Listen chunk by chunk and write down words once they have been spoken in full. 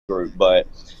group. But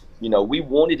we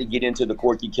wanted to get into the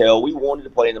Corky Kell. We wanted to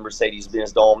play in the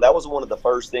Mercedes-Benz Dome. That was one of the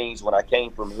first things when I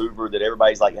came from Hoover that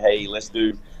everybody's like, hey, let's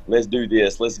do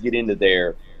this. Let's get into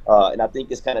there. And I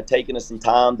think it's kind of taken us some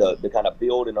time to kind of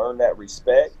build and earn that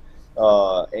respect.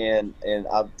 And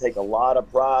I take a lot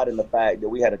of pride in the fact that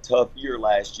we had a tough year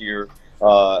last year.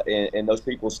 And those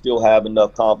people still have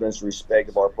enough confidence and respect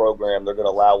of our program. They're going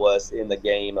to allow us in the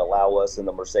game, allow us in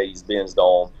the Mercedes-Benz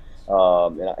Dome.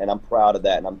 And I'm proud of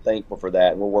that, and I'm thankful for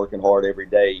that. And we're working hard every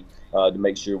day to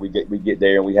make sure we get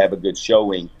there and we have a good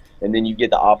showing. And then you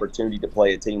get the opportunity to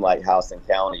play a team like Houston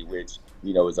County, which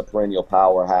is a perennial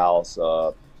powerhouse.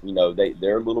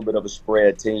 They're a little bit of a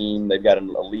spread team. They've got an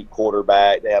elite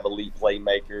quarterback. They have elite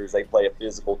playmakers. They play a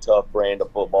physical, tough brand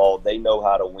of football. They know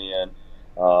how to win.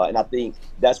 And I think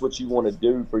that's what you want to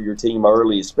do for your team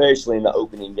early, especially in the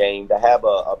opening game, to have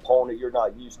an opponent you're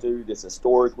not used to that's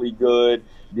historically good,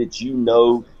 that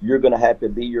you're going to have to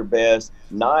be your best,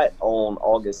 not on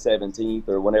August 17th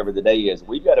or whenever the day is.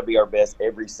 We've got to be our best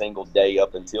every single day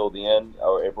up until then,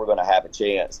 or if we're going to have a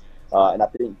chance. And I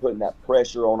think putting that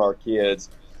pressure on our kids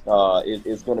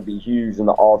is going to be huge in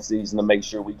the offseason to make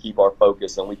sure we keep our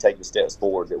focus and we take the steps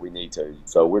forward that we need to.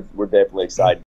 So we're definitely excited.